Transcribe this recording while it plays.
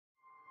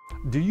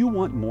Do you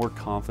want more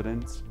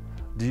confidence?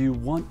 Do you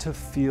want to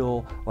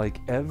feel like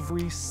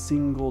every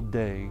single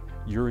day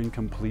you're in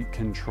complete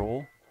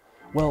control?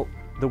 Well,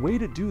 the way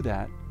to do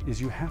that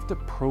is you have to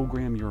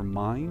program your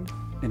mind.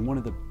 And one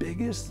of the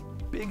biggest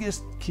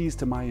keys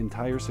to my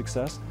entire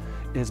success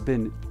has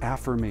been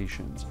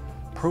affirmations.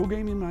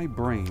 Programming my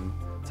brain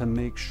to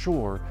make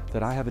sure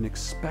that I have an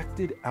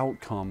expected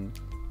outcome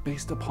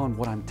based upon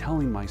what I'm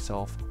telling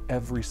myself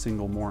every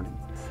single morning.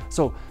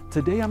 So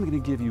today I'm going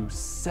to give you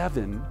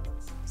seven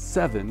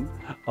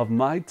of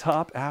my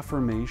top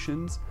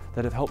affirmations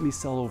that have helped me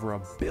sell over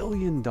 $1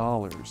 billion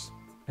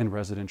in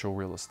residential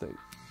real estate.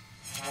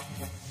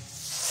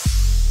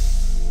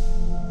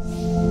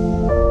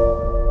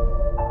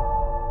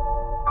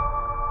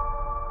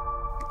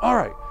 All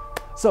right,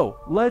 so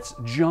let's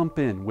jump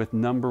in with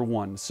number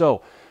one.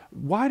 So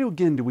why do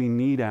we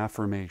need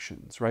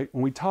affirmations, right?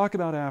 When we talk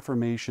about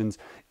affirmations,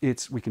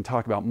 we can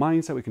talk about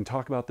mindset, we can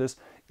talk about this.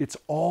 It's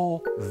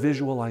all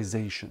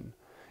visualization.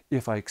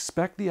 If I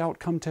expect the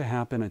outcome to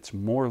happen, it's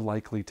more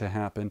likely to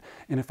happen.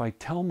 And if I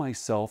tell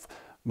myself,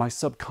 my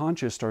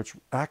subconscious starts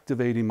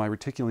activating my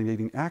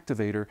reticulating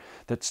activator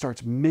that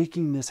starts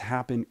making this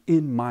happen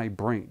in my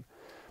brain.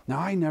 Now,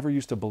 I never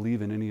used to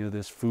believe in any of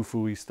this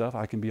foo-foo-y stuff.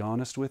 I can be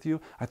honest with you.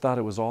 I thought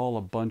it was all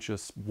a bunch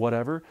of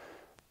whatever.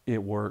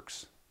 It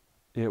works.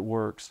 It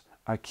works.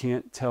 I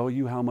can't tell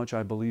you how much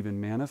I believe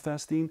in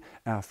manifesting,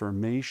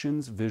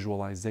 affirmations,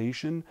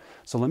 visualization.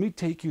 So let me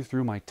take you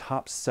through my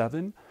top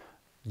 7.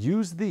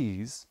 Use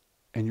these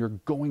and you're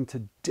going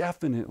to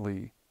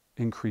definitely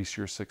increase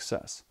your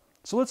success.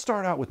 So let's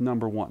start out with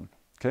number 1.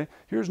 Okay,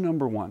 here's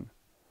number 1.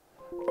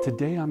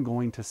 Today I'm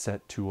going to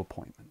set 2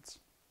 appointments.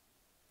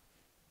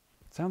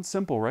 Sounds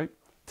simple, right?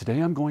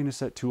 Today I'm going to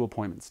set 2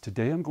 appointments.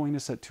 Today I'm going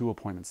to set 2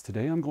 appointments.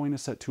 Today I'm going to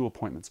set 2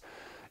 appointments.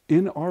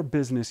 In our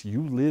business,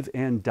 you live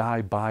and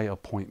die by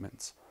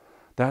appointments.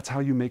 That's how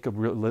you make a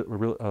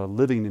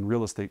living in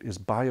real estate, is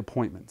by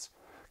appointments.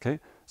 Okay,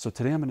 so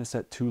today I'm going to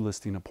set 2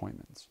 listing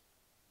appointments.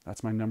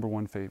 That's my number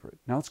 1 favorite.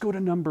 Now let's go to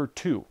number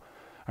 2. All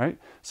right.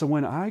 So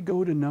when I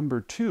go to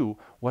number 2,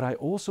 what I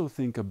also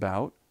think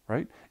about,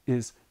 right,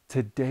 is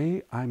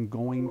today I'm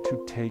going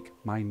to take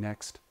my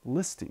next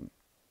listing.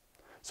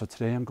 So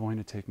today I'm going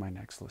to take my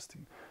next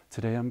listing.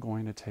 Today I'm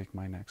going to take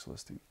my next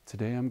listing.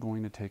 Today I'm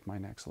going to take my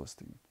next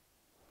listing.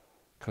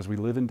 Because we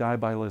live and die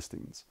by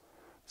listings.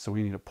 So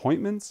we need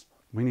appointments,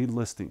 we need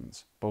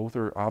listings. Both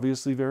are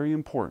obviously very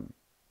important.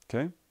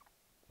 Okay.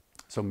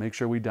 So make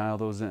sure we dial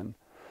those in.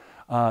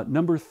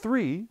 Number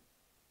 3,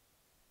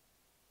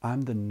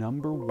 I'm the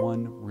number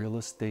 1 real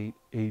estate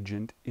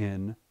agent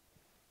in.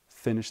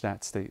 Finish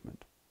that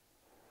statement.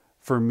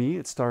 For me,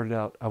 it started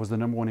out, I was the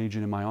number 1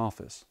 agent in my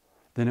office.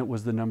 Then it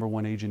was the number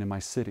 1 agent in my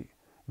city.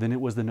 Then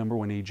it was the number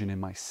 1 agent in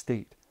my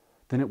state.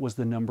 Then it was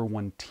the number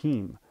 1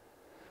 team.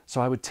 So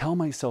I would tell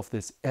myself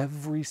this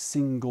every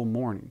single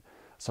morning.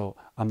 So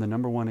I'm the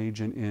number 1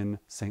 agent in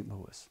St.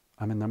 Louis.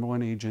 I'm a number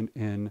 1 agent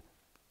in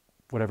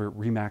whatever,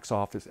 Remax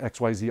office,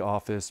 XYZ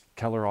office,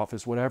 Keller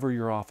office, whatever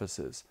your office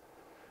is,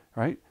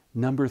 right?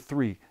 Number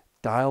 3,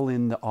 dial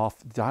in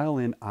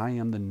I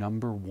am the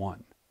number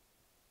 1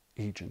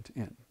 agent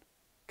in,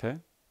 okay?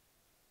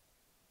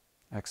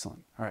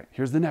 Excellent. All right,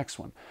 here's the next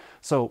one.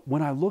 So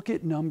when I look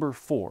at number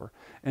 4,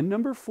 and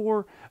number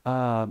 4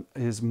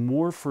 is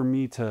more for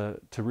me to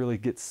really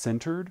get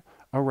centered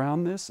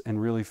around this and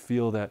really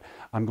feel that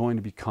I'm going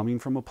to be coming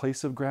from a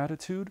place of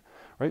gratitude,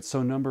 right?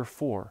 So number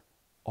 4,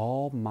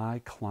 all my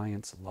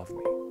clients love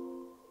me.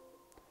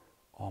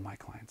 All my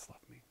clients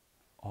love me.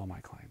 All my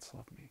clients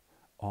love me.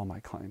 All my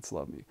clients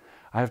love me.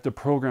 I have to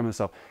program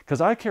myself because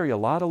I carry a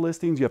lot of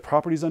listings. You have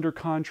properties under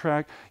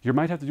contract. You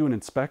might have to do an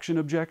inspection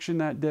objection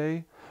that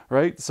day,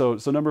 right? So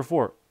number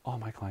 4, all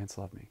my clients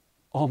love me.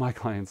 All my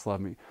clients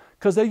love me.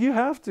 Because you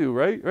have to,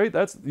 right?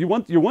 That's you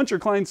want your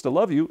clients to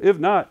love you. If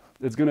not,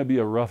 it's going to be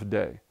a rough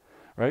day,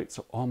 right?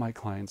 So all my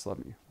clients love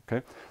me.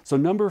 Okay. So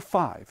number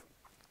 5.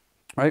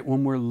 Right,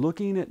 when we're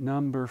looking at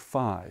number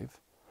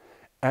 5,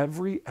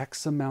 every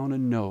X amount of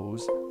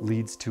no's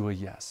leads to a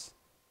yes.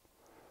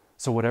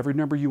 So whatever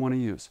number you want to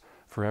use,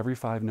 for every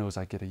 5 no's,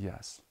 I get a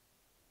yes.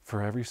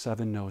 For every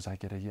 7 no's, I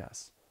get a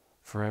yes.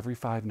 For every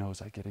 5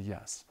 no's, I get a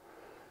yes.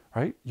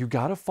 Right? You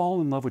got to fall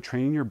in love with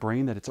training your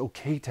brain that it's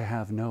okay to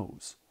have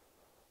no's.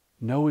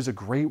 No is a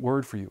great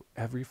word for you.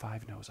 Every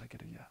 5 no's, I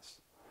get a yes.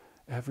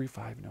 Every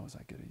 5 no's,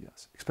 I get a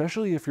yes.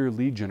 Especially if you're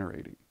lead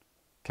generating.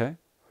 Okay?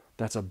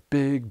 That's a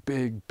big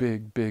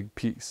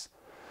piece.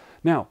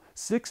 Now,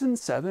 6 and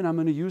 7 I'm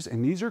going to use,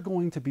 and these are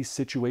going to be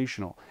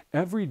situational.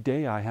 Every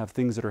day I have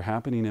things that are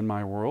happening in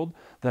my world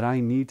that I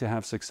need to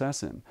have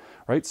success in,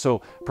 right?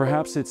 So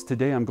perhaps it's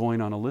today I'm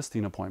going on a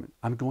listing appointment.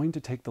 I'm going to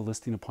take the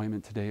listing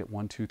appointment today at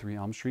 123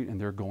 Elm Street,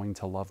 and they're going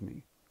to love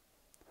me.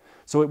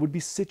 So it would be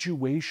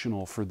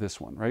situational for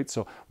this one, right?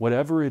 So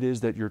whatever it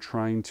is that you're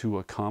trying to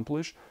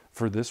accomplish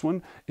for this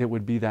one, it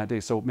would be that day.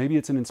 So maybe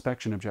it's an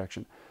inspection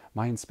objection.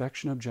 My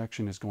inspection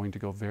objection is going to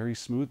go very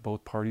smooth.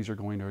 Both parties are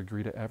going to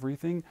agree to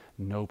everything.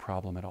 No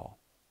problem at all.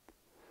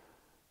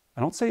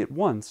 I don't say it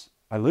once.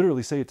 I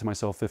literally say it to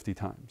myself 50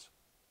 times.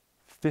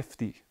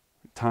 50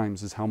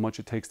 times is how much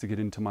it takes to get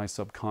into my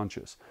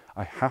subconscious.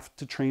 I have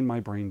to train my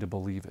brain to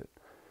believe it.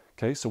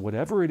 Okay, so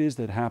whatever it is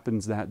that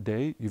happens that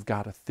day, you've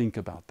got to think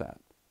about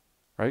that,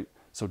 right?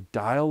 So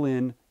dial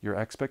in your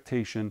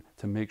expectation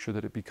to make sure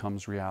that it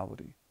becomes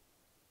reality.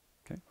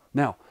 Okay,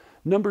 now,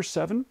 number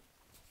 7,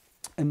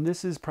 and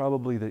this is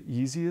probably the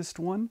easiest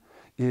one,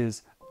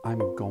 is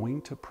I'm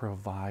going to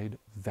provide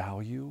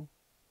value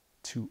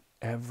to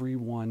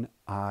everyone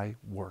I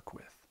work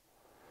with.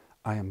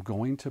 I am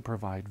going to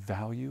provide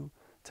value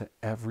to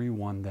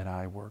everyone that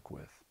I work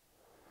with.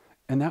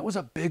 And that was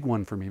a big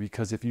one for me,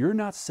 because if you're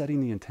not setting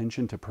the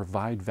intention to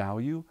provide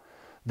value,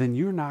 then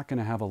you're not going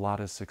to have a lot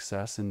of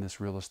success in this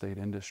real estate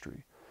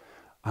industry.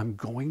 I'm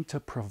going to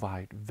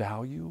provide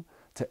value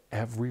to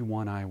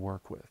everyone I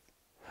work with.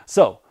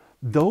 So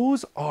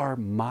those are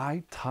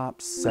my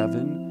top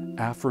 7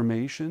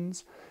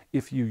 affirmations.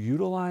 If you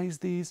utilize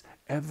these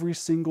every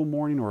single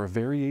morning or a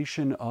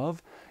variation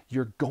of,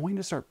 you're going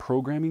to start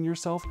programming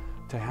yourself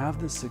to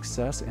have the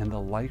success and the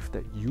life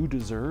that you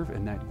deserve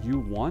and that you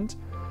want.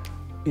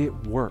 It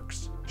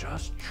works.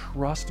 Just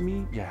trust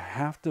me. You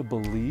have to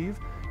believe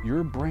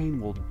your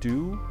brain will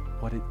do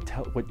what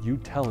you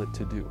tell it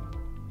to do.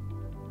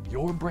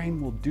 Your brain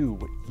will do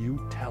what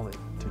you tell it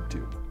to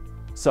do.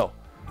 So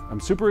I'm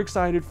super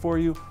excited for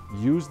you.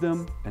 Use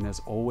them. And as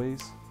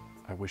always,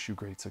 I wish you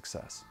great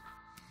success.